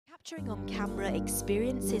Capturing on camera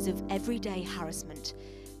experiences of everyday harassment,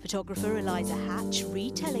 photographer Ellesse Hatch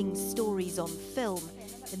retelling stories on film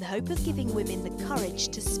in the hope of giving women the courage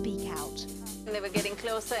to speak out. They were getting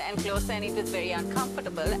closer and closer and it was very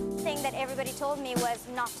uncomfortable. The thing that everybody told me was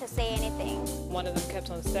not to say anything. One of them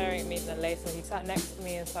kept on staring at me, and then later he sat next to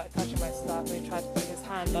me and started touching my stuff, and he tried to put his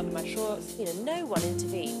hand under my shorts. No one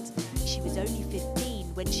intervened. She was only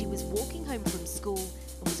 15 when she was walking home from school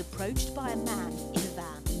and was approached by a man in a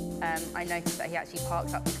van. I noticed that he actually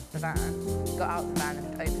parked up the van, got out of the van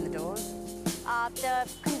and opened the doors. The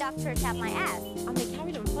conductor tapped my ass. And they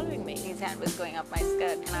carried on following me. His hand was going up my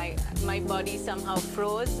skirt and my body somehow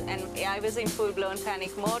froze and I was in full-blown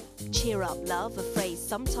panic mode. Cheer up, love, a phrase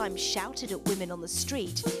sometimes shouted at women on the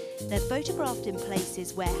street. They're photographed in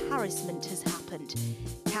places where harassment has happened.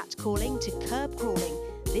 Catcalling to curb crawling,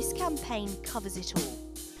 this campaign covers it all.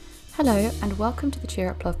 Hello and welcome to the Cheer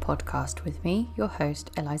Up Love podcast with me, your host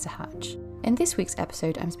Ellesse Hatch. In this week's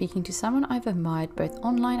episode, I'm speaking to someone I've admired both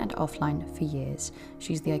online and offline for years.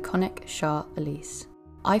 She's the iconic Char Ellesse.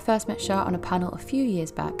 I first met Char on a panel a few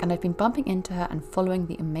years back, and I've been bumping into her and following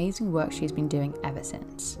the amazing work she's been doing ever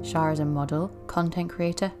since. Char is a model, content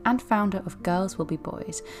creator, and founder of Girls Will Be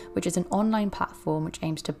Boys, which is an online platform which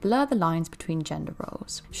aims to blur the lines between gender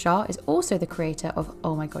roles. Char is also the creator of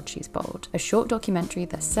Oh My God She's Bold, a short documentary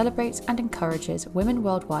that celebrates and encourages women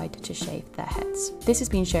worldwide to shave their heads. This has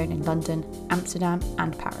been shown in London, Amsterdam,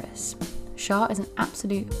 and Paris. Char is an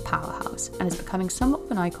absolute powerhouse and is becoming somewhat of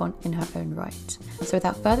an icon in her own right. So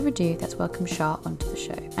without further ado, let's welcome Char onto the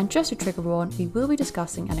show. And just to trigger warn, we will be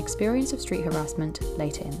discussing an experience of street harassment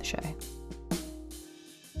later in the show.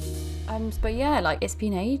 But yeah, it's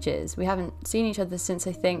been ages. We haven't seen each other since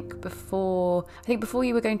I think before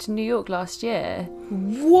you were going to New York last year.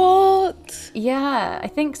 What? Yeah, I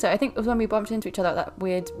think so. I think it was when we bumped into each other at that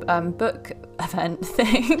weird book event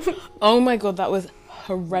thing. Oh my god, that was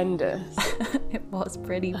horrendous. It was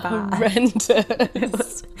pretty bad. Horrendous.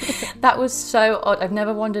 That was so odd. I've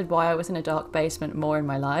never wondered why I was in a dark basement more in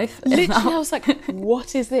my life. Literally, I was like,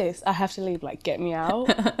 what is this? I have to leave, get me out.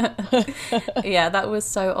 Yeah, that was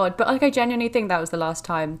so odd. But I genuinely think that was the last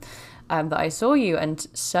time that I saw you, and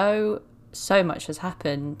so much has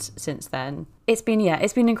happened since then. It's been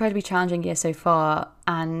an incredibly challenging year so far,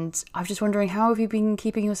 and I was just wondering, how have you been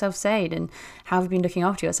keeping yourself sane, and how have you been looking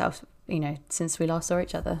after yourself, since we last saw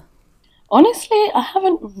each other? Honestly, I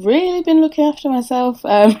haven't really been looking after myself.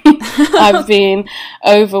 I've been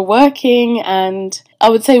overworking, and I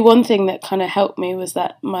would say one thing that kind of helped me was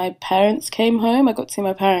that my parents came home. I got to see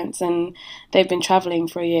my parents, and they've been travelling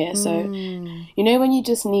for a year. So, when you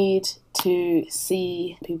just need to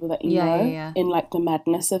see people that you know in the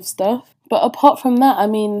madness of stuff. But apart from that,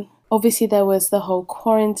 obviously there was the whole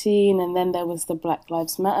quarantine, and then there was the Black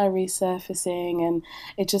Lives Matter resurfacing, and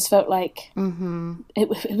it just felt like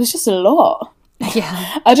it was just a lot.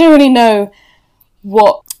 Yeah. I don't really know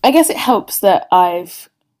I guess it helps that I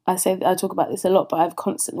talk about this a lot, but I've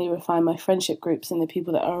constantly refined my friendship groups and the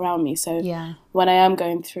people that are around me. So when I am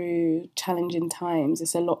going through challenging times,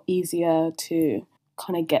 it's a lot easier to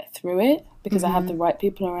kind of get through it because I have the right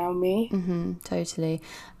people around me. Totally.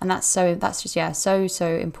 And that's just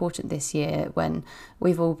so important this year when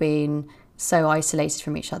we've all been so isolated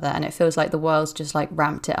from each other, and it feels like the world's just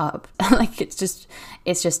ramped it up.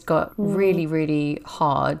 It's just got really, really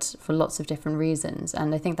hard for lots of different reasons.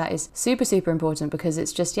 And I think that is super, super important because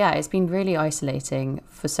it's been really isolating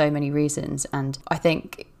for so many reasons. And I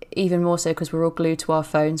think even more so because we're all glued to our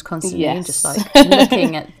phones constantly, and just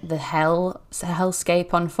looking at the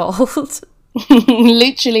hellscape unfold.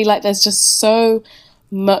 Literally, there's just so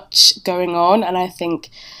much going on, and I think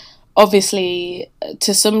obviously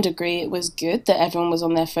to some degree it was good that everyone was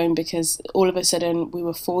on their phone because all of a sudden we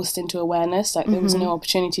were forced into awareness. There was no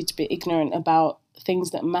opportunity to be ignorant about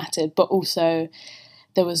things that mattered, but also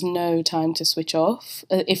there was no time to switch off.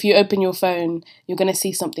 If you open your phone, you're going to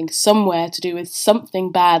see something somewhere to do with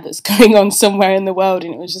something bad that's going on somewhere in the world.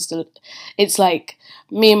 And it was just it's like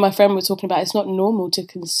me and my friend were talking about, it's not normal to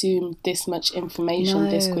consume this much information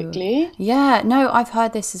this quickly. Yeah, no, I've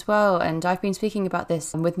heard this as well. And I've been speaking about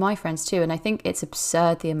this with my friends too. And I think it's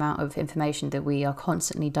absurd the amount of information that we are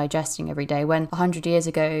constantly digesting every day. When 100 years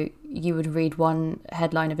ago, you would read one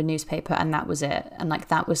headline of a newspaper and that was it. And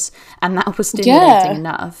that was stimulating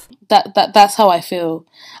enough. That's how I feel.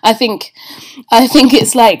 I think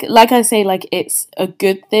it's like I say, it's a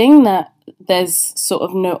good thing that there's sort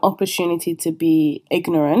of no opportunity to be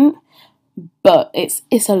ignorant, but it's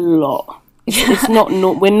a lot. It's not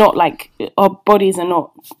we're not like, our bodies are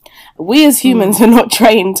not, we as humans are not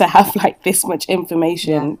trained to have like this much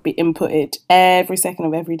information be inputted every second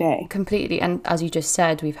of every day. Completely. And as you just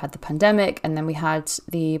said, we've had the pandemic, and then we had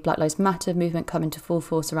the Black Lives Matter movement come into full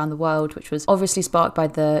force around the world, which was obviously sparked by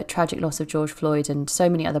the tragic loss of George Floyd and so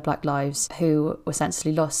many other black lives who were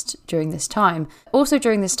senselessly lost during this time. Also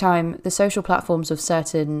during this time, the social platforms of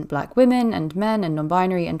certain black women and men and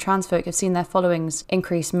non-binary and trans folk have seen their followings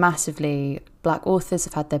increase massively. Black authors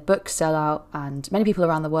have had their books sell out, and many people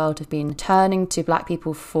around the world have been turning to black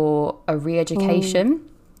people for a re-education.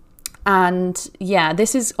 And yeah,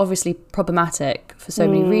 this is obviously problematic for so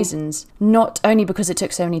many reasons, not only because it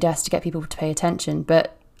took so many deaths to get people to pay attention,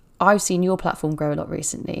 but I've seen your platform grow a lot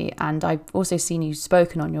recently, and I've also seen you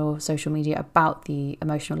spoken on your social media about the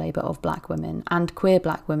emotional labour of black women and queer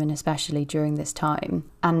black women especially during this time.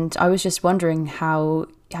 And I was just wondering how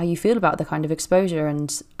you feel about the kind of exposure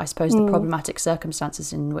and I suppose the problematic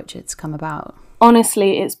circumstances in which it's come about.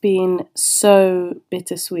 Honestly, it's been so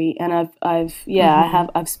bittersweet, and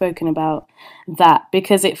I've spoken about that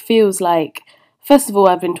because it feels like, first of all,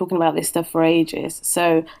 I've been talking about this stuff for ages,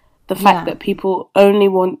 so the fact that people only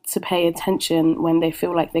want to pay attention when they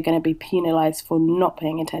feel like they're going to be penalised for not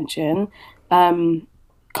paying attention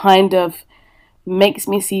kind of makes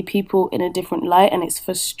me see people in a different light, and it's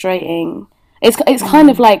frustrating. It's kind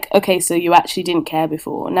of like, okay, so you actually didn't care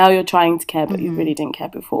before. Now you're trying to care, but you really didn't care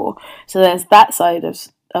before. So there's that side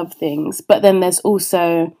of things. But then there's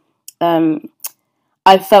also,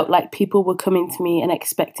 I felt like people were coming to me and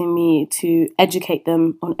expecting me to educate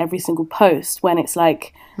them on every single post, when it's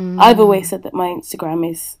like, I've always said that my Instagram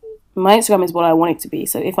is what I want it to be.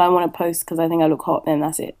 So if I want to post because I think I look hot, then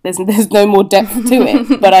that's it. There's no more depth to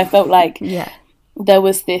it. But I felt like there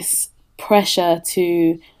was this pressure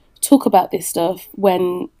to talk about this stuff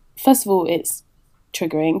when, first of all, it's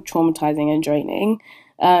triggering, traumatizing and draining.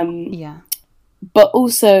 But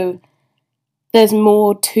also there's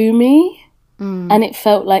more to me. And it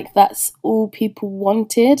felt like that's all people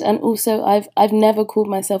wanted. And also I've never called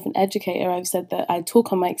myself an educator. I've said that I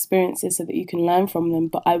talk on my experiences so that you can learn from them,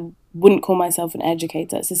 but I wouldn't call myself an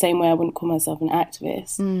educator. It's the same way I wouldn't call myself an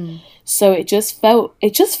activist. So it just felt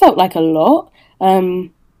like a lot.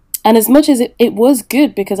 And as much as it was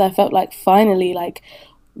good, because I felt like finally, like,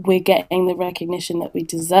 we're getting the recognition that we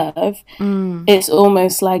deserve, it's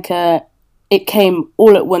almost like it came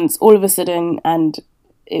all at once, all of a sudden, and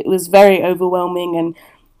it was very overwhelming. And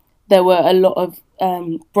there were a lot of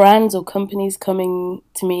brands or companies coming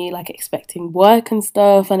to me, like, expecting work and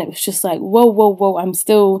stuff, and it was just like, whoa, I'm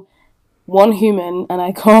still one human and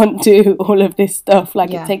I can't do all of this stuff.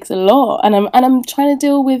 Like, it takes a lot, and I'm trying to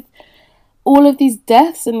deal with all of these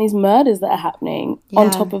deaths and these murders that are happening on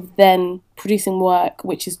top of then producing work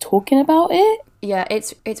which is talking about it.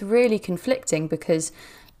 It's really conflicting, because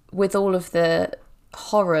with all of the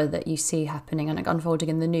horror that you see happening and unfolding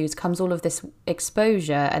in the news comes all of this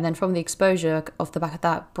exposure, and then from the exposure, off the back of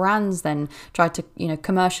that, brands then try to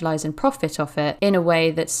commercialize and profit off it in a way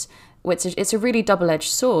that's it's a really double-edged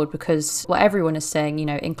sword, because what everyone is saying,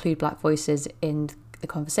 include black voices in the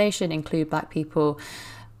conversation, include black people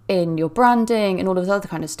in your branding and all of this other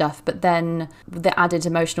kind of stuff, but then the added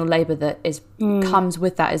emotional labor that comes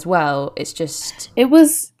with that as well, it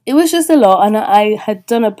was just a lot. And I had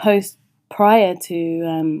done a post prior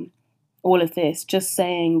to all of this just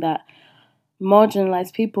saying that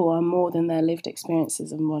marginalized people are more than their lived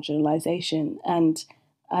experiences of marginalization, and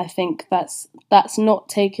I think that's not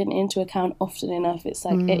taken into account often enough. It's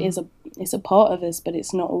like it's a part of us, but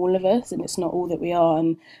it's not all of us, and it's not all that we are.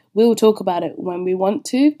 And we'll talk about it when we want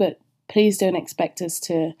to, but please don't expect us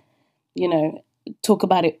to, talk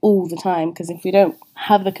about it all the time, because if we don't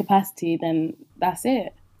have the capacity, then that's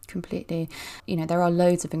it. Completely. There are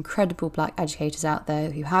loads of incredible black educators out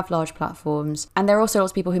there who have large platforms, and there are also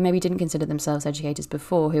lots of people who maybe didn't consider themselves educators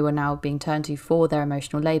before, who are now being turned to for their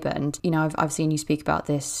emotional labour. And I've seen you speak about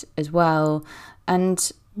this as well.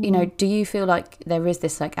 And do you feel like there is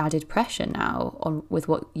this like added pressure now on with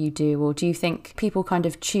what you do, or do you think people kind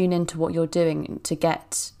of tune into what you're doing to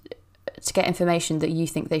get information that you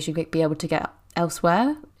think they should be able to get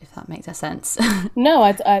elsewhere, if that makes sense? No,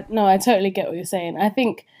 I totally get what you're saying. I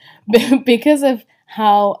think because of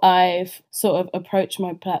how I've sort of approached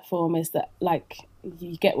my platform is that, like,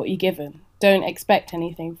 you get what you're given. Don't expect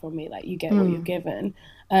anything from me. Like, you get what you're given.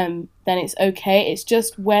 Then it's okay. It's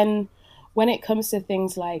just when it comes to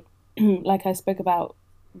things like I spoke about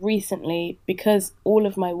recently, because all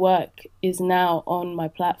of my work is now on my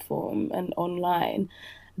platform and online,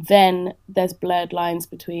 then there's blurred lines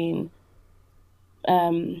between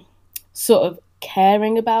sort of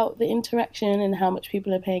caring about the interaction and how much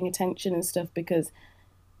people are paying attention and stuff, because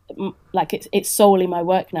like it's solely my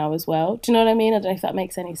work now as well. Do you know what I mean? I don't know if that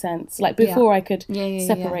makes any sense. Like before, I could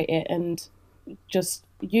separate it and just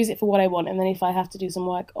use it for what I want, and then if I have to do some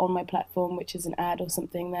work on my platform, which is an ad or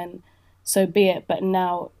something, then so be it. But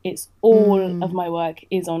now it's all of my work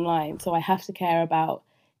is online, so I have to care about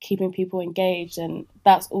keeping people engaged, and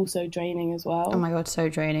that's also draining as well. Oh my god, so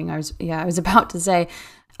draining. I was about to say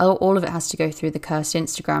all of it has to go through the cursed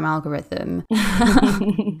Instagram algorithm.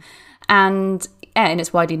 and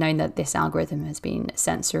it's widely known that this algorithm has been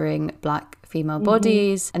censoring black female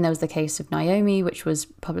bodies, and there was the case of Naomi, which was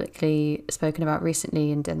publicly spoken about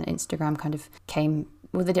recently, and then Instagram kind of came,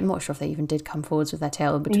 well, I'm not sure if they even did come forwards with their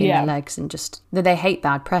tail between their legs, and just that they hate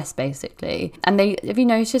bad press basically. And have you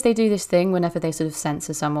noticed they do this thing whenever they sort of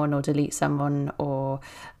censor someone or delete someone, or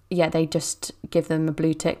they just give them a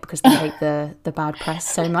blue tick because they hate the bad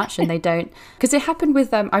press so much, and they don't, because it happened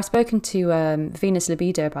with I've spoken to Venus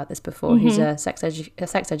Libido about this before, who's a sex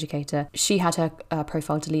educator. She had her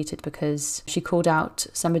profile deleted because she called out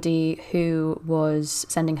somebody who was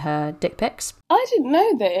sending her dick pics. I didn't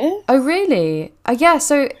know this. Oh really? Yeah,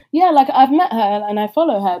 so like I've met her and I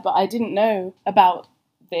follow her, but I didn't know about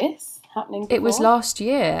this happening before. It was last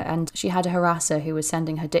year, and she had a harasser who was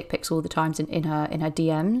sending her dick pics all the time in her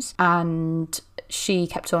DMs, and she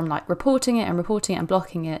kept on like reporting it and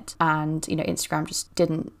blocking it, and Instagram just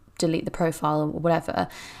didn't delete the profile or whatever,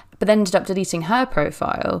 but then ended up deleting her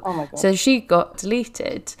profile. Oh my God. So she got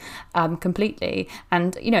deleted completely,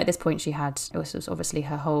 and at this point it was obviously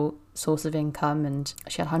her whole source of income, and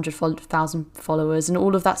she had 100,000 followers and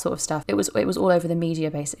all of that sort of stuff. It was all over the media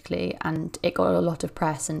basically, and it got a lot of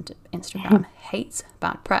press, and Instagram hates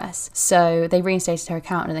bad press, so they reinstated her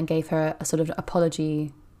account and then gave her a sort of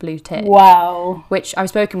apology blue tick. Wow. Which I've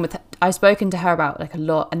spoken to her about like a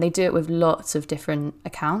lot, and they do it with lots of different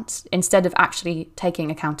accounts instead of actually taking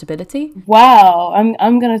accountability. Wow.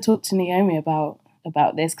 I'm going to talk to Naomi about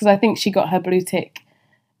this, because I think she got her blue tick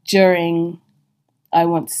during I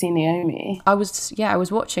Want to See Naomi. I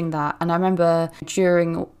was watching that, and I remember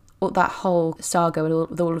during that whole saga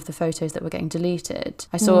with all of the photos that were getting deleted,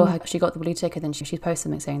 I saw her, she got the blue tick, and then she posted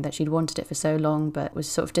something saying that she'd wanted it for so long, but it was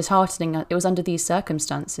sort of disheartening. It was under these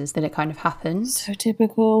circumstances that it kind of happened. So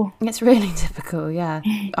typical. It's really typical, yeah.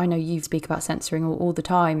 I know you speak about censoring all the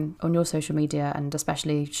time on your social media, and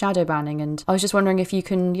especially shadow banning, and I was just wondering if you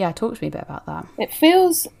can talk to me a bit about that. It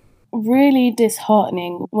feels really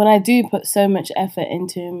disheartening when I do put so much effort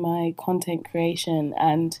into my content creation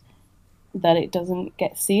and that it doesn't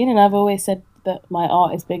get seen. And I've always said that my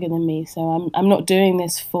art is bigger than me, so I'm not doing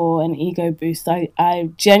this for an ego boost. I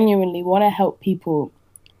genuinely want to help people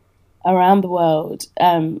around the world.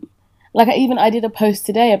 I did a post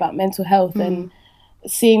today about mental health, and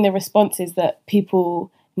seeing the responses that people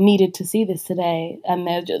needed to see this today, and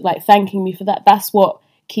they're just like thanking me for that. That's what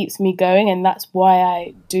keeps me going, and that's why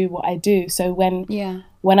I do what I do. So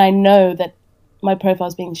when I know that my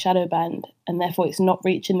profile's being shadow banned and therefore it's not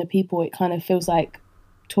reaching the people, it kind of feels like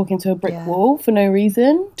talking to a brick wall for no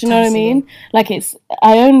reason. Do you know what I mean? Like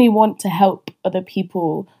I only want to help other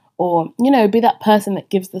people, or be that person that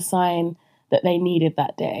gives the sign that they needed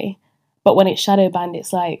that day. But when it's shadow banned,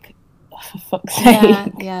 it's like, oh, for fuck's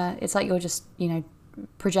sake. Yeah, it's like you're just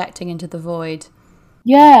projecting into the void.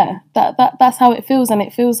 Yeah, that's how it feels. And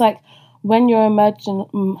it feels like when you're a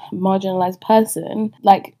marginalised person,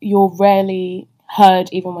 like you're rarely heard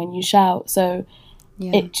even when you shout. So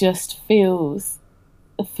it just feels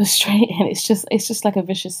frustrating. It's just like a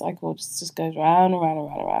vicious cycle. It just goes round and round and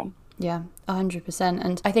round and round. Yeah, 100%.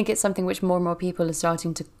 And I think it's something which more and more people are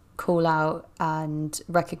starting to call out and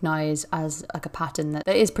recognise as like a pattern that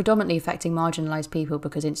is predominantly affecting marginalised people,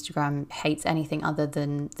 because Instagram hates anything other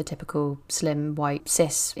than the typical slim, white,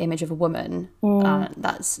 cis image of a woman.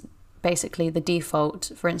 That's basically the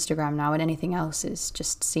default for Instagram now, and anything else is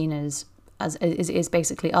just seen as is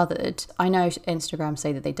basically othered. I know Instagram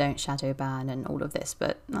say that they don't shadow ban and all of this,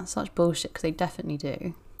 but that's such bullshit, because they definitely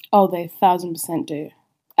do. Oh, they 1,000% do.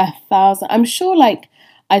 1,000. I'm sure, like,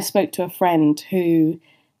 I spoke to a friend who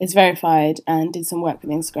is verified and did some work with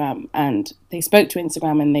Instagram, and they spoke to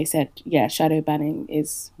Instagram and they said, yeah, shadow banning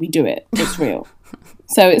we do it. It's real.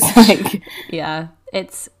 So it's like... Yeah,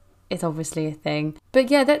 it's obviously a thing. But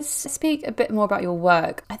yeah, let's speak a bit more about your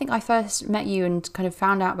work. I think I first met you and kind of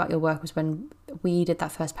found out about your work was when we did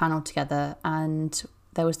that first panel together, and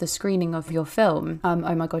there was the screening of your film, Oh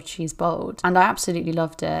My God, She's Bold, and I absolutely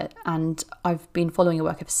loved it, and I've been following your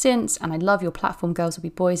work ever since, and I love your platform Girls Will Be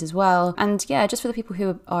Boys as well. And yeah, just for the people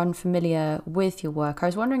who are unfamiliar with your work, I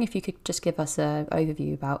was wondering if you could just give us an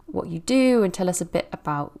overview about what you do and tell us a bit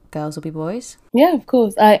about Girls Will Be Boys. Yeah, of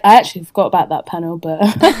course. I actually forgot about that panel, but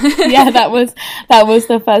yeah, that was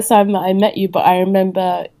the first time that I met you. But I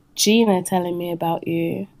remember Gina telling me about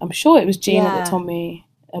you. I'm sure it was Gina that told me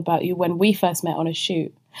about you when we first met on a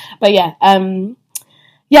shoot. But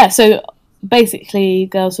so basically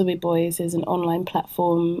Girls Will Be Boys is an online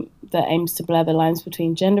platform that aims to blur the lines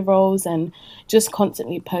between gender roles and just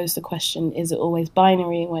constantly pose the question, is it always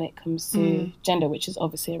binary when it comes to gender, which is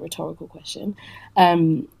obviously a rhetorical question.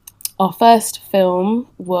 Our first film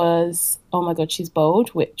was Oh My God, She's Bold,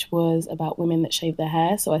 which was about women that shave their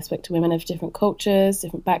hair. So I spoke to women of different cultures,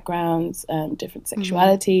 different backgrounds, different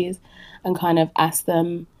sexualities, and kind of asked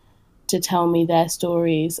them to tell me their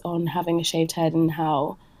stories on having a shaved head and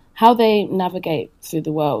how they navigate through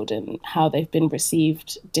the world and how they've been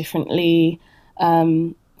received differently.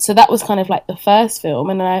 So that was kind of like the first film.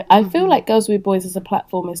 And I feel like Girls Will Be Boys as a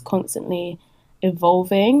platform is constantly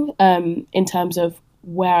evolving in terms of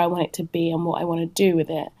where I want it to be and what I want to do with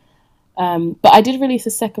it. But I did release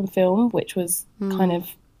a second film, which was kind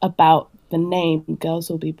of about the name Girls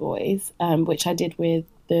Will Be Boys, which I did with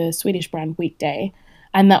the Swedish brand Weekday.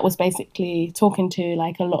 And that was basically talking to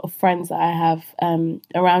like a lot of friends that I have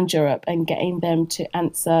around Europe and getting them to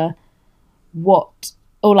answer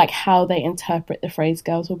how they interpret the phrase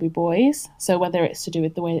Girls Will Be Boys. So whether it's to do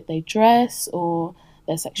with the way that they dress or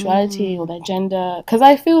their sexuality or their gender. Because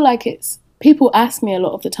I feel like people ask me a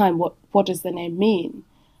lot of the time, what does the name mean?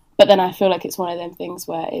 But then I feel like it's one of them things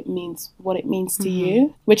where it means what it means to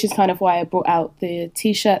you, which is kind of why I brought out the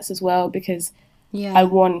T-shirts as well, because I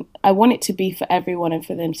want it to be for everyone and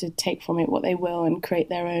for them to take from it what they will and create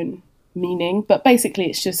their own meaning. But basically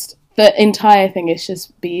it's just, the entire thing is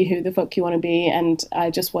just be who the fuck you want to be, and I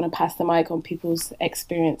just want to pass the mic on people's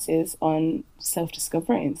experiences on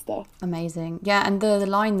self-discovery and stuff. Amazing. Yeah, and the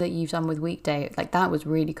line that you've done with Weekday, like that was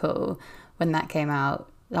really cool when that came out.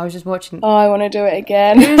 I was just watching. Oh, I want to do it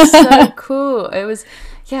again. It was so cool. It was,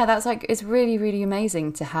 that's like, it's really, really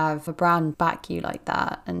amazing to have a brand back you like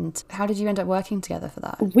that. And how did you end up working together for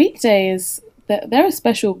that? Weekday they're a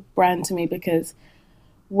special brand to me because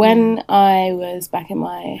when I was back in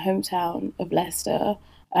my hometown of Leicester,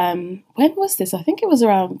 when was this? I think it was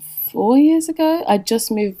around 4 years ago. I just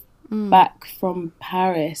moved back from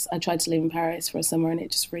Paris. I tried to live in Paris for a summer and it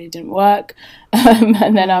just really didn't work.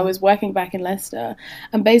 And then I was working back in Leicester,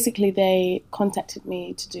 and basically they contacted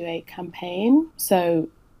me to do a campaign. So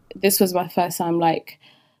this was my first time like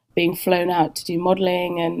being flown out to do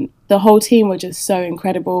modelling, and the whole team were just so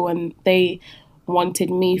incredible, and they wanted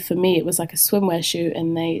me, it was like a swimwear shoot,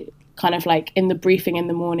 and they kind of like in the briefing in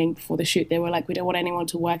the morning before the shoot, they were like, we don't want anyone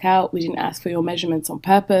to work out, we didn't ask for your measurements on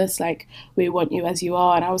purpose, like we want you as you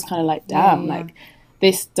are. And I was kind of like, damn, like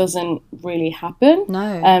this doesn't really happen. No.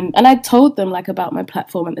 And I told them like about my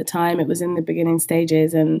platform at the time. It was in the beginning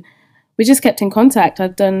stages and we just kept in contact. I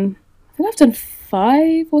think I've done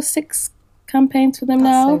 5 or 6 campaigns for them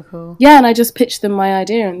now. That's so cool. Yeah, and I just pitched them my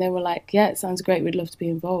idea and they were like, yeah, it sounds great, we'd love to be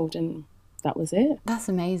involved. And that was it. That's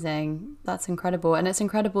amazing. That's incredible. And it's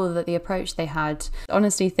incredible that the approach they had. I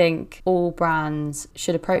honestly think all brands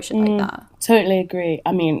should approach it like that. Totally agree.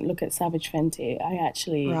 I mean, look at Savage Fenty.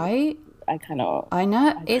 Right? I cannot. I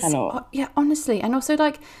know. Yeah, honestly. And also,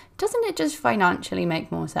 like, doesn't it just financially make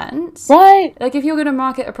more sense? Right. Like, if you're going to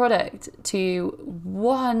market a product to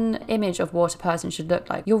one image of what a person should look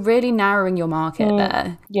like, you're really narrowing your market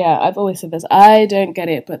there. Yeah, I've always said this. I don't get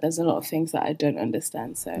it, but there's a lot of things that I don't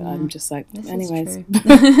understand. So I'm just like, anyways.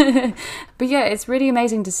 But yeah, it's really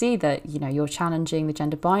amazing to see that, you know, you're challenging the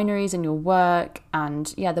gender binaries in your work and,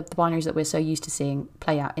 the binaries that we're so used to seeing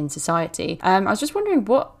play out in society. I was just wondering,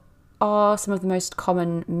 what are some of the most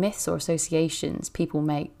common myths or associations people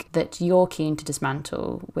make that you're keen to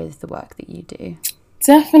dismantle with the work that you do?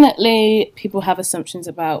 Definitely people have assumptions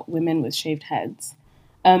about women with shaved heads,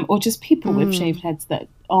 or just people with shaved heads that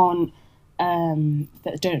aren't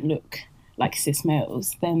that don't look like cis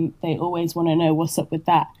males. Then they always want to know what's up with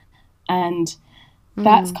that, and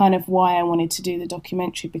that's kind of why I wanted to do the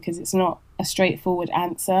documentary, because it's not a straightforward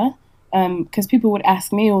answer. Because people would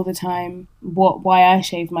ask me all the time why I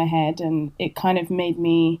shaved my head, and it kind of made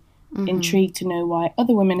me intrigued to know why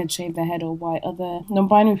other women had shaved their head or why other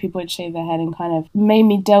non-binary people had shaved their head, and kind of made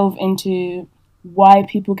me delve into why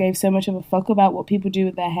people gave so much of a fuck about what people do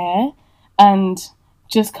with their hair, and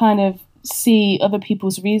just kind of see other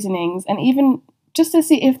people's reasonings, and even just to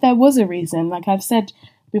see if there was a reason. Like I've said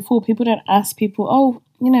before, people don't ask people, oh,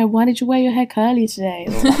 you know, why did you wear your hair curly today?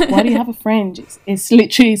 Or like, why do you have a fringe? It's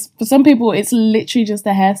literally, for some people, it's literally just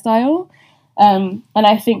a hairstyle. And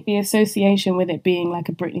I think the association with it being like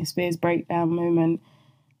a Britney Spears breakdown moment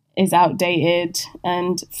is outdated.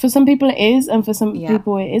 And for some people it is, and for some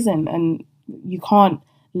people it isn't. And you can't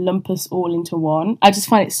lump us all into one. I just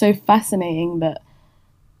find it so fascinating that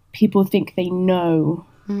people think they know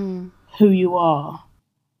who you are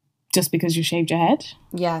just because you shaved your head.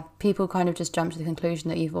 Yeah, people kind of just jump to the conclusion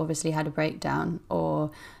that you've obviously had a breakdown,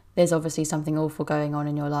 or there's obviously something awful going on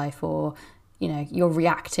in your life, or, you know, you're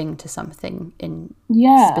reacting to something in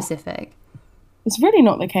specific. It's really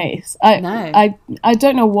not the case. I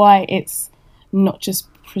don't know why it's not just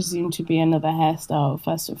presumed to be another hairstyle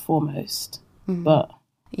first and foremost, but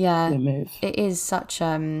it is such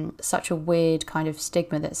a weird kind of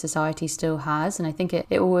stigma that society still has, and I think it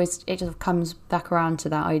just comes back around to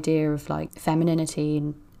that idea of like femininity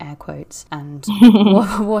in air quotes, and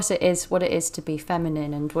what it is to be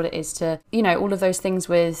feminine, and what it is to, you know, all of those things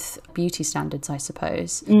with beauty standards, I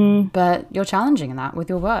suppose. But you're challenging that with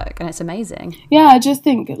your work, and it's amazing. Yeah, I just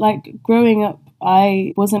think, like, growing up,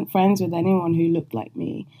 I wasn't friends with anyone who looked like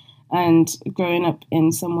me, and growing up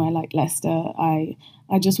in somewhere like Leicester, I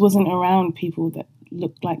just wasn't around people that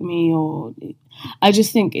looked like me. Or I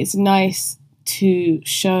just think it's nice to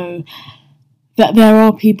show that there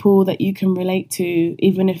are people that you can relate to,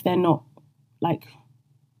 even if they're not like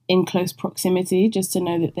in close proximity, just to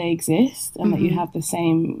know that they exist and that you have the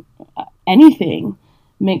same, anything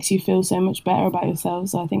makes you feel so much better about yourself.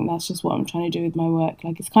 So I think that's just what I'm trying to do with my work.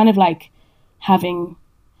 Like, it's kind of like having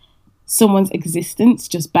someone's existence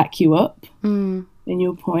just back you up in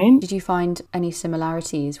your point. Did you find any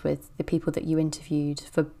similarities with the people that you interviewed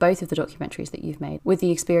for both of the documentaries that you've made, with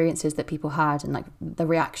the experiences that people had and like the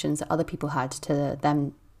reactions that other people had to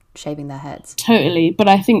them shaving their heads? Totally, but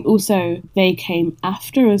I think also they came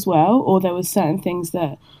after as well, or there was certain things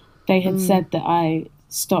that they had said that I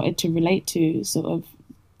started to relate to, sort of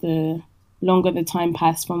the longer the time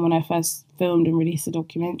passed from when I first filmed and released the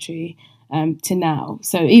documentary to now.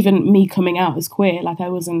 So even me coming out as queer, like, I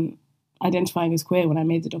wasn't identifying as queer when I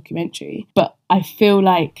made the documentary, but I feel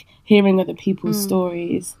like hearing other people's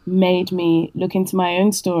stories made me look into my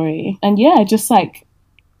own story, and just like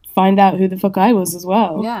find out who the fuck I was as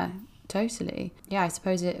well. Yeah, totally. Yeah, I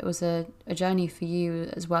suppose it was a journey for you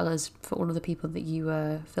as well as for all of the people that you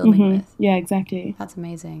were filming with. Yeah, exactly. That's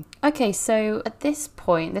amazing. Okay, so at this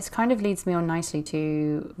point, this kind of leads me on nicely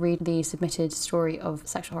to read the submitted story of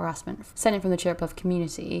sexual harassment sent in from the Cheer Up Love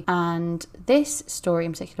community. And this story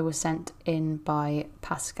in particular was sent in by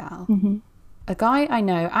Pascal. A guy I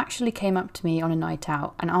know actually came up to me on a night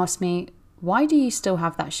out and asked me, "Why do you still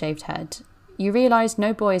have that shaved head? You realise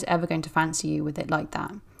no boy is ever going to fancy you with it like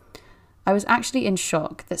that." I was actually in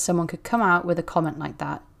shock that someone could come out with a comment like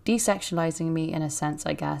that, desexualising me in a sense,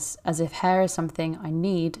 I guess, as if hair is something I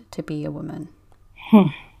need to be a woman.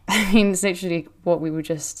 I mean, it's literally what we were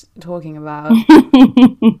just talking about.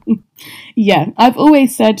 Yeah, I've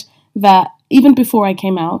always said that, even before I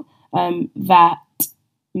came out, that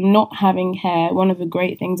not having hair, one of the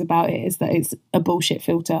great things about it is that it's a bullshit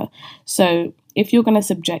filter. So if you're going to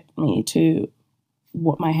subject me to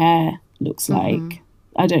what my hair looks like,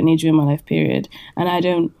 I don't need you in my life, period. And I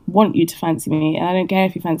don't want you to fancy me. And I don't care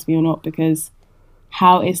if you fancy me or not, because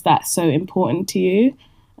how is that so important to you?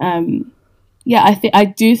 I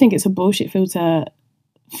do think it's a bullshit filter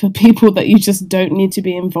for people that you just don't need to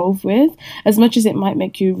be involved with, as much as it might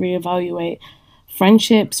make you reevaluate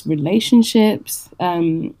friendships, relationships.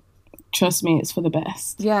 Trust me, it's for the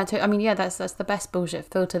best. Yeah, I mean, yeah, that's the best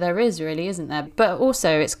bullshit filter there is, really, isn't there? But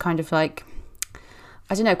also, it's kind of like,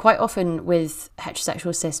 I don't know, quite often with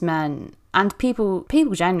heterosexual cis men and people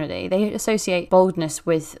generally, they associate boldness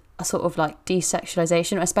with a sort of like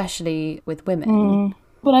desexualization, especially with women.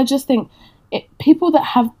 But I just think people that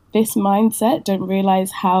have this mindset don't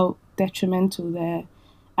realize how detrimental they're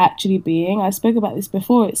actually being. I spoke about this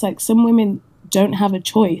before. It's like some women don't have a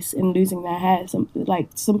choice in losing their hair.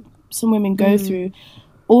 Some women go through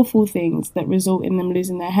awful things that result in them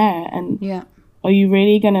losing their hair. And are you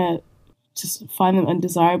really gonna just find them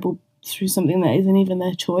undesirable through something that isn't even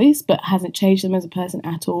their choice but hasn't changed them as a person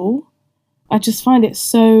at all? I just find it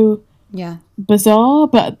so bizarre.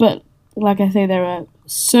 But like I say, there are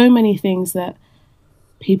so many things that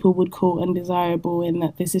people would call undesirable, and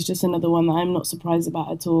that this is just another one that I'm not surprised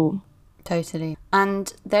about at all. Totally.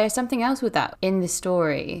 And there's something else with that in this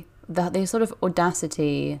story, the sort of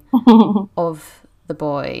audacity of the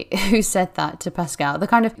boy who said that to Pascal,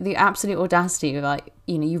 the absolute audacity of, like,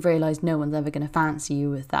 you know, you realise no one's ever going to fancy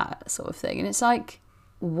you with that sort of thing. And it's like,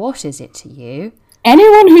 what is it to you?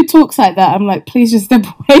 anyone who talks like that, I'm like, please just step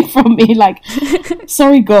away from me. Like,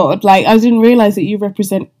 sorry, God. Like, I didn't realise that you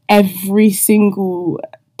represent every single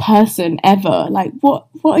person ever. Like, what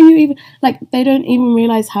are you even... Like, they don't even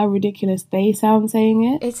realise how ridiculous they sound saying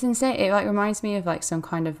it. It's insane. It, like, reminds me of, like, some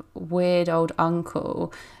kind of weird old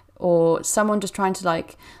uncle or someone just trying to,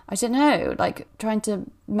 like, I don't know, like, trying to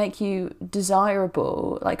make you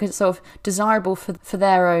desirable, like, sort of desirable for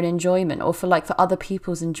their own enjoyment or for other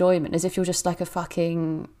people's enjoyment, as if you're just, like, a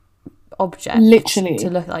fucking object. Literally.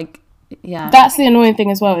 To look like, yeah. That's the annoying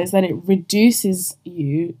thing as well, is that it reduces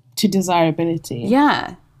you to desirability.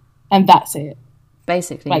 Yeah. And that's it.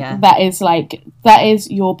 Basically, like, yeah. That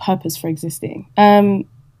is your purpose for existing.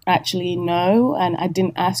 Actually, no, and I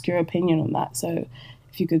didn't ask your opinion on that, so...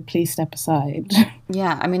 if you could please step aside.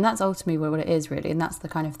 Yeah, I mean, that's ultimately what it is, really. And that's the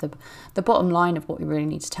kind of the bottom line of what we really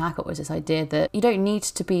need to tackle, is this idea that you don't need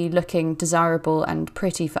to be looking desirable and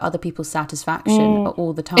pretty for other people's satisfaction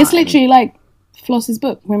all the time. It's literally like Floss's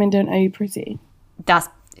book, Women Don't Owe You Pretty. That's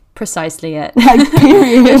precisely it. Like,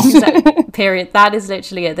 period. Period. That is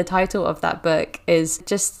literally it. The title of that book is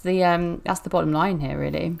just that's the bottom line here,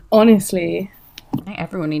 really. Honestly. I think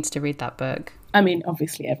everyone needs to read that book. I mean,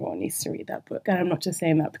 obviously everyone needs to read that book. And I'm not just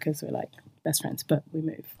saying that because we're like best friends, but we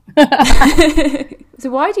move. So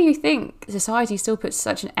why do you think society still puts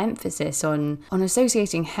such an emphasis on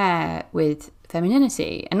associating hair with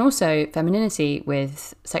femininity and also femininity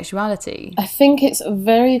with sexuality? I think it's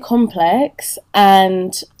very complex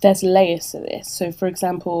and there's layers to this. So for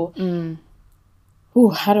example,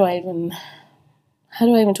 how do I even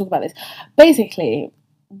talk about this? Basically,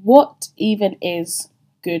 what even is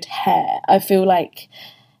good hair? I feel like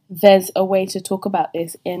there's a way to talk about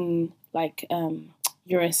this in like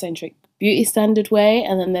Eurocentric beauty standard way,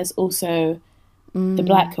 and then there's also the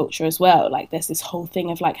black culture as well. Like there's this whole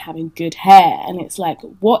thing of like having good hair, and it's like,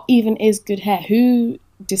 what even is good hair? Who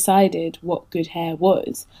decided what good hair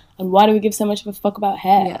was, and why do we give so much of a fuck about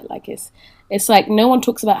hair? Yeah. Like it's like no one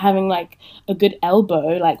talks about having like a good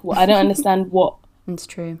elbow. Like I don't understand what. It's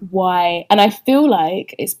true. Why? And I feel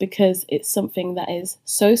like it's because it's something that is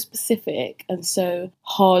so specific and so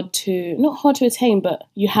not hard to attain, but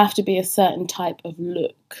you have to be a certain type of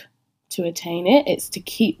look to attain it. It's to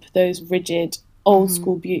keep those rigid old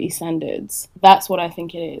school beauty standards. That's what I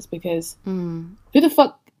think it is, because who the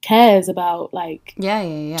fuck cares about like... Yeah. Do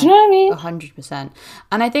you know what I mean? 100%.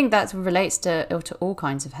 And I think that relates to all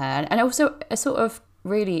kinds of hair. And also a sort of...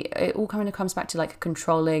 really, it all kind of comes back to like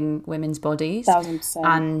controlling women's bodies 1000%.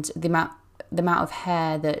 and the amount of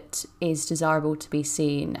hair that is desirable to be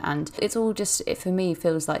seen. And it's all just, it for me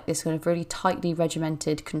feels like this kind of really tightly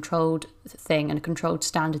regimented, controlled thing and a controlled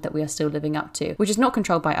standard that we are still living up to, which is not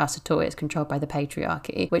controlled by us at all. It's controlled by the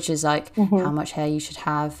patriarchy, which is like how much hair you should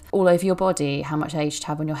have all over your body, how much hair you should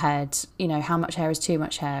have on your head, you know, how much hair is too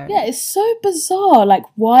much hair. Yeah, it's so bizarre. Like,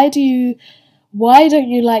 why don't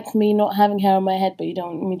you like me not having hair on my head, but you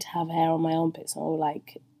don't want me to have hair on my armpits or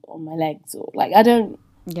like on my legs, or like, I don't...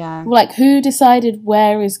 Yeah. Like, who decided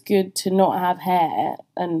where is good to not have hair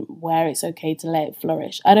and where it's okay to let it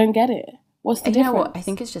flourish? I don't get it. What's the difference? You know what? I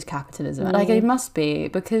think it's just capitalism. Like, it must be,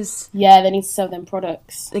 because... Yeah, they need to sell them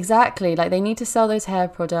products. Exactly. Like, they need to sell those hair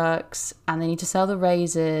products and they need to sell the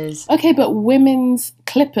razors. Okay, but women's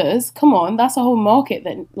clippers, come on, that's a whole market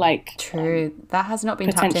that, like... True. That has not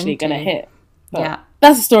been tapped into. Potentially going to hit. But yeah.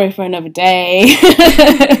 That's a story for another day.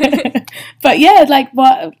 But yeah, like,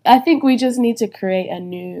 but I think we just need to create a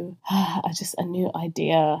new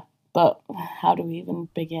idea. But how do we even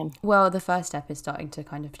begin? Well, the first step is starting to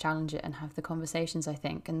kind of challenge it and have the conversations, I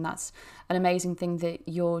think. And that's an amazing thing that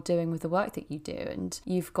you're doing with the work that you do. And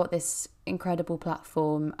you've got this incredible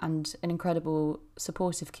platform and an incredible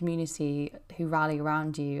supportive community who rally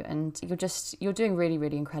around you. And you're doing really,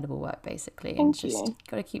 really incredible work, basically. And Thank just you.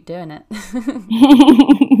 got to keep doing it.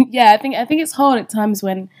 Yeah, I think it's hard at times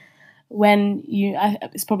when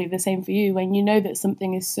it's probably the same for you, when you know that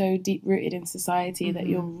something is so deep rooted in society that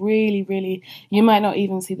you're really, really, you might not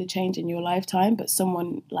even see the change in your lifetime, but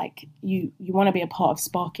someone like you want to be a part of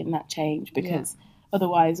sparking that change, because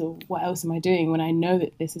otherwise, what else am I doing when I know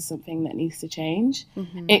that this is something that needs to change?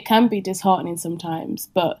 It can be disheartening sometimes,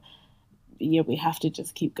 but yeah, we have to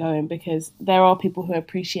just keep going, because there are people who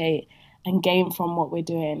appreciate and gain from what we're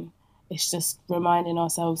doing. It's just reminding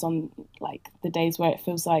ourselves on like the days where it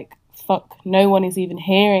feels like, fuck, no one is even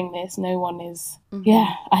hearing this, no one is...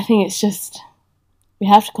 I think it's just, we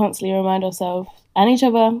have to constantly remind ourselves and each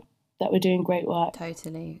other that we're doing great work.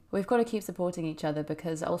 Totally. We've got to keep supporting each other,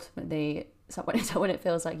 because ultimately when it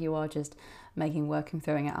feels like you are just making work and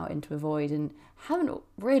throwing it out into a void and haven't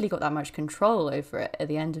really got that much control over it at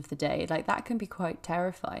the end of the day, like that can be quite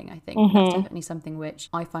terrifying, I think. And that's definitely something which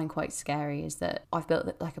I find quite scary, is that I've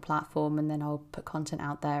built like a platform and then I'll put content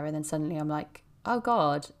out there and then suddenly I'm like, oh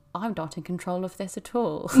God, I'm not in control of this at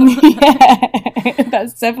all. Yeah,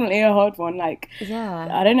 that's definitely a hard one. Like, yeah,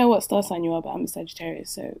 I don't know what star sign you are, but I'm a Sagittarius,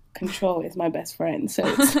 so control is my best friend. So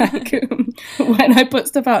it's like when I put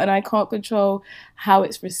stuff out and I can't control how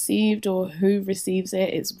it's received or who receives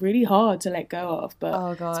it, it's really hard to let go of, but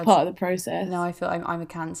oh God, it's part of the process. No, I feel I'm a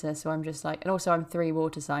Cancer, so I'm just like, and also I'm 3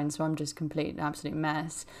 water signs, so I'm just complete absolute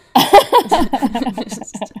mess.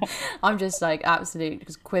 I'm just like absolute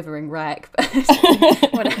just quivering wreck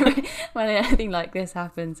when anything like this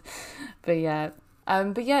happens. But yeah,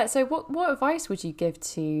 so what advice would you give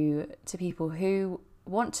to people who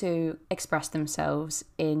want to express themselves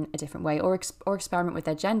in a different way, or experiment with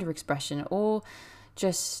their gender expression, or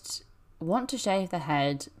just want to shave their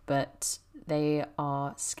head but they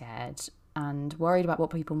are scared and worried about what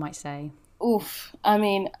people might say? Oof. I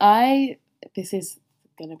mean, this is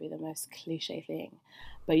going to be the most cliche thing,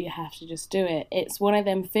 but you have to just do it. It's one of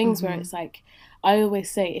them things where it's like, I always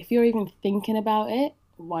say, if you're even thinking about it,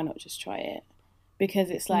 why not just try it? Because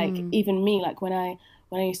it's like, even me, like when I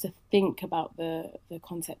used to think about the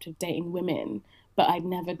concept of dating women, but I'd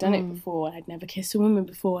never done it before, I'd never kissed a woman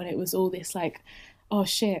before, and it was all this like, oh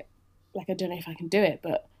shit, like I don't know if I can do it,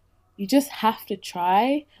 but you just have to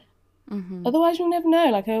try. Otherwise you'll never know.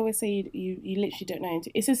 Like I always say, you literally don't know.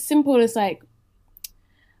 It's as simple as like,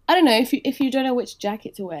 I don't know, if you don't know which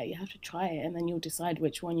jacket to wear, you have to try it and then you'll decide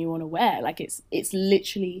which one you want to wear. Like it's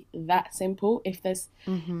literally that simple.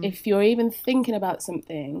 If you're even thinking about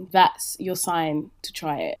something, that's your sign to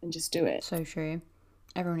try it and just do it. So true.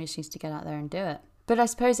 Everyone just needs to get out there and do it. But I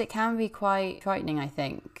suppose it can be quite frightening, I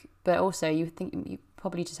think. But also you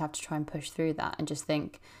probably just have to try and push through that and just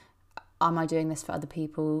think, am I doing this for other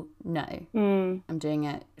people? No. I'm doing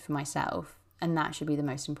it for myself. And that should be the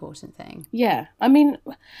most important thing. Yeah. I mean,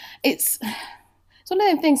 it's one of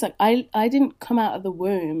them things, like I didn't come out of the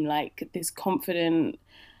womb like this confident,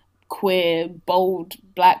 queer, bold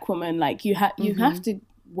black woman. Like you have to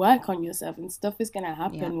work on yourself, and stuff is going to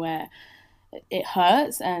happen where it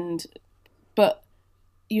hurts, but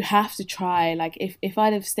you have to try. Like if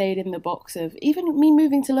I'd have stayed in the box of even me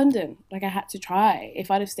moving to London, like I had to try. If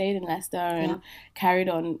I'd have stayed in Leicester and carried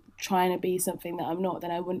on trying to be something that I'm not,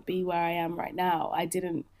 then I wouldn't be where I am right now. I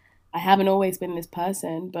haven't always been this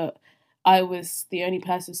person, but I was the only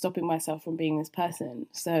person stopping myself from being this person.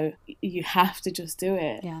 So you have to just do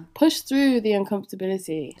it. Yeah. Push through the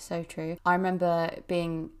uncomfortability. So true. I remember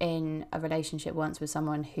being in a relationship once with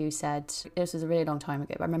someone who said, this was a really long time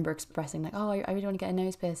ago, but I remember expressing like, oh, I really want to get a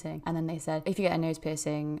nose piercing. And then they said, if you get a nose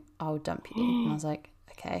piercing, I'll dump you. And I was like,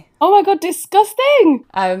 okay. Oh my God, disgusting.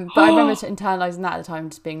 But I remember internalising that at the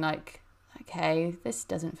time, just being like, okay, this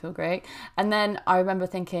doesn't feel great. And then I remember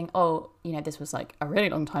thinking, oh, this was like a really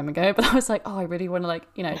long time ago, but I was like, oh, I really want to like,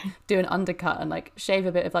 do an undercut and like shave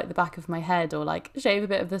a bit of like the back of my head, or like shave a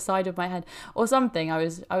bit of the side of my head or something. I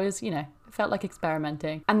was, felt like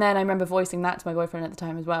experimenting. And then I remember voicing that to my boyfriend at the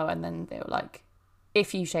time as well. And then they were like,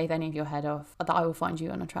 if you shave any of your head off, that I will find you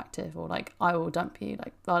unattractive, or like I will dump you,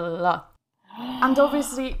 like blah, blah, blah. And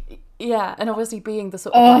obviously being the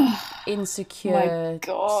sort of like insecure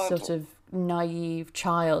sort of naive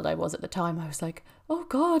child I was at the time, I was like, oh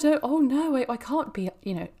God, oh no, I can't be,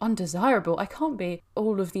 undesirable. I can't be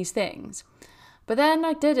all of these things. But then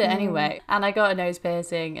I did it anyway, and I got a nose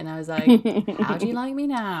piercing, and I was like, how do you like me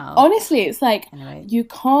now? Honestly, it's like, anyway. You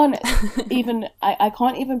can't even, I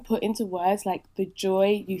can't even put into words like the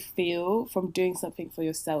joy you feel from doing something for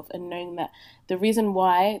yourself and knowing that the reason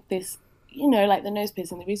why this, like the nose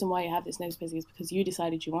piercing, the reason why you have this nose piercing is because you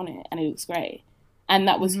decided you want it and it looks great. And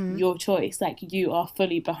that was your choice. Like, you are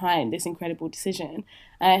fully behind this incredible decision.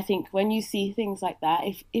 And I think when you see things like that,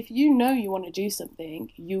 if you know you want to do something,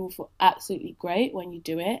 you will feel absolutely great when you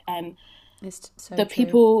do it. And it's so the true.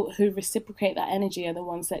 People who reciprocate that energy are the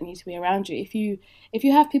ones that need to be around you. If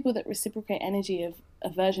you have people that reciprocate energy of a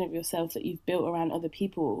version of yourself that you've built around other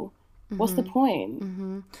people, what's the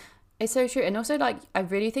point? It's so true. And also, like, I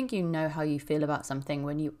really think you know how you feel about something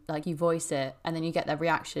when you voice it, and then you get their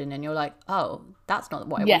reaction and you're like, oh, that's not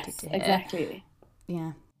what I wanted to hear. Exactly.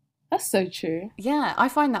 Yeah. That's so true. Yeah, I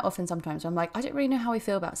find that often sometimes. I'm like, I don't really know how I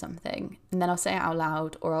feel about something. And then I'll say it out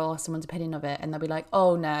loud, or I'll ask someone's opinion of it, and they'll be like,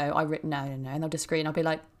 oh no, no. And they'll disagree, and I'll be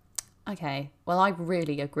like, Okay, well, I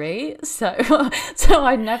really agree. So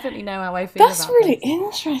I definitely know how I feel That's about really this.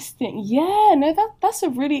 interesting. Yeah, no, that's a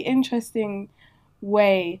really interesting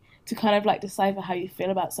way to kind of like decipher how you feel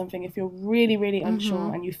about something. If you're really, really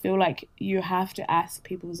unsure and you feel like you have to ask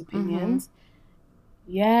people's opinions,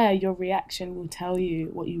 yeah, your reaction will tell you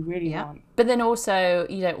what you really want. But then also,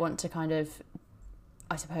 you don't want to kind of,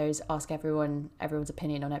 I suppose, ask everyone's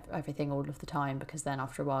opinion on everything all of the time, because then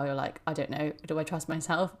after a while you're like, I don't know, do I trust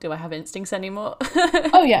myself? Do I have instincts anymore?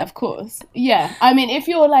 Oh yeah, of course. Yeah, I mean, if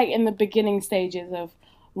you're like in the beginning stages of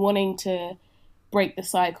wanting to break the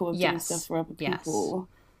cycle of doing stuff for other people,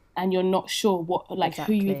 and you're not sure what, like,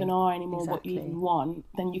 who you even are anymore, what you even want,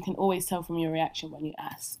 then you can always tell from your reaction when you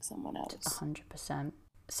ask someone else. 100%.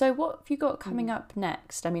 So what have you got coming up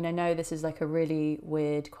next? I mean, I know this is like a really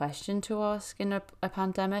weird question to ask in a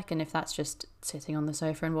pandemic, and if that's just sitting on the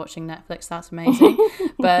sofa and watching Netflix, that's amazing.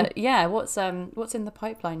 But yeah, what's in the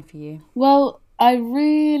pipeline for you? Well, I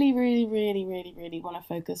really, really, really, really, really want to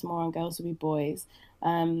focus more on Girls Will Be Boys.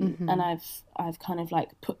 And I've kind of like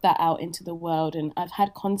put that out into the world, and I've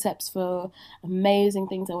had concepts for amazing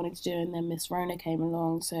things I wanted to do, and then Miss Rona came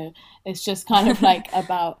along, so it's just kind of like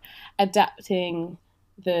about adapting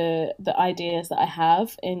the ideas that I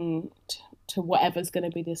have to whatever's going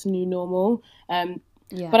to be this new normal.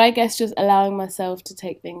 But I guess just allowing myself to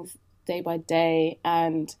take things day by day,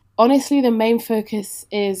 and honestly the main focus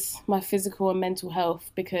is my physical and mental health,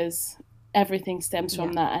 because everything stems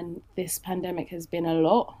from that, and this pandemic has been a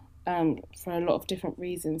lot for a lot of different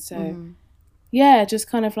reasons. So yeah, just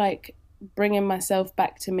kind of like bringing myself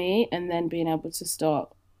back to me, and then being able to start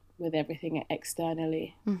with everything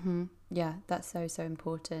externally. Yeah, that's so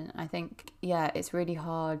important. I think, it's really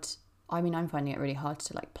hard. I mean, I'm finding it really hard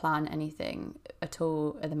to like plan anything at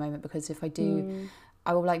all at the moment, because if I do,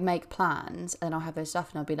 I will like make plans and I'll have those stuff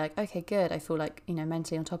and I'll be like, okay, good. I feel like,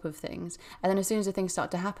 mentally on top of things. And then as soon as the things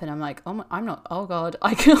start to happen, I'm like, oh God,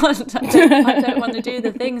 I can't. I don't want to do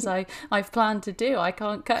the things I've planned to do. I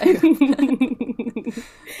can't cope. It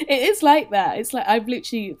is like that. It's like I've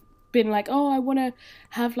literally been like, oh, I want to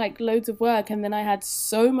have like loads of work, and then I had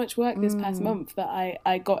so much work this past month that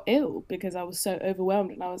I got ill because I was so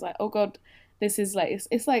overwhelmed, and I was like, oh God, this is like,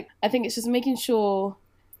 it's like, I think it's just making sure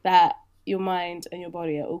that your mind and your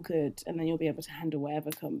body are all good, and then you'll be able to handle whatever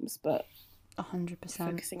comes. But 100%.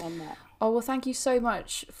 Focusing on that. Oh, well, thank you so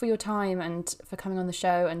much for your time and for coming on the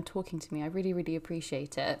show and talking to me. I really, really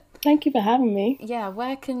appreciate it. Thank you for having me. Yeah,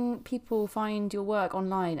 where can people find your work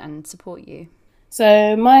online and support you?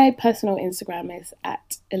 So my personal Instagram is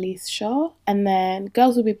at Ellesse Char, and then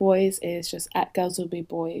Girls Will Be Boys is just at Girls Will Be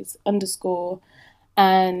Boys _,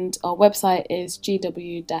 and our website is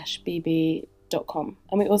gw-bb.com,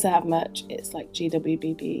 and we also have merch. It's like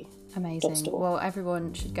gwbb. Amazing. Well,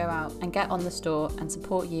 everyone should go out and get on the store and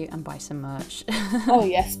support you and buy some merch. Oh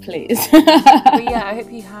yes, please. But yeah, I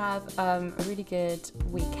hope you have a really good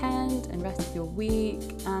weekend and rest of your week,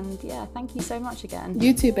 and yeah, thank you so much again.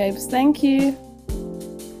 You too, babes. Thank you.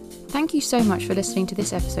 Thank you so much for listening to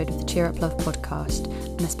this episode of the Cheer Up Love podcast,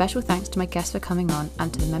 and a special thanks to my guests for coming on,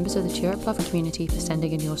 and to the members of the Cheer Up Love community for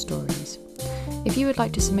sending in your stories. If you would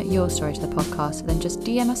like to submit your story to the podcast, then just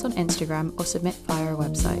DM us on Instagram or submit via our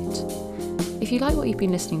website. If you like what you've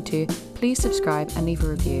been listening to, please subscribe and leave a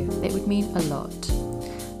review. It would mean a lot.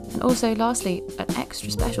 And also, lastly, an extra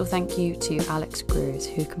special thank you to Alex Cruz,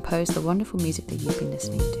 who composed the wonderful music that you've been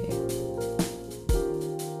listening to.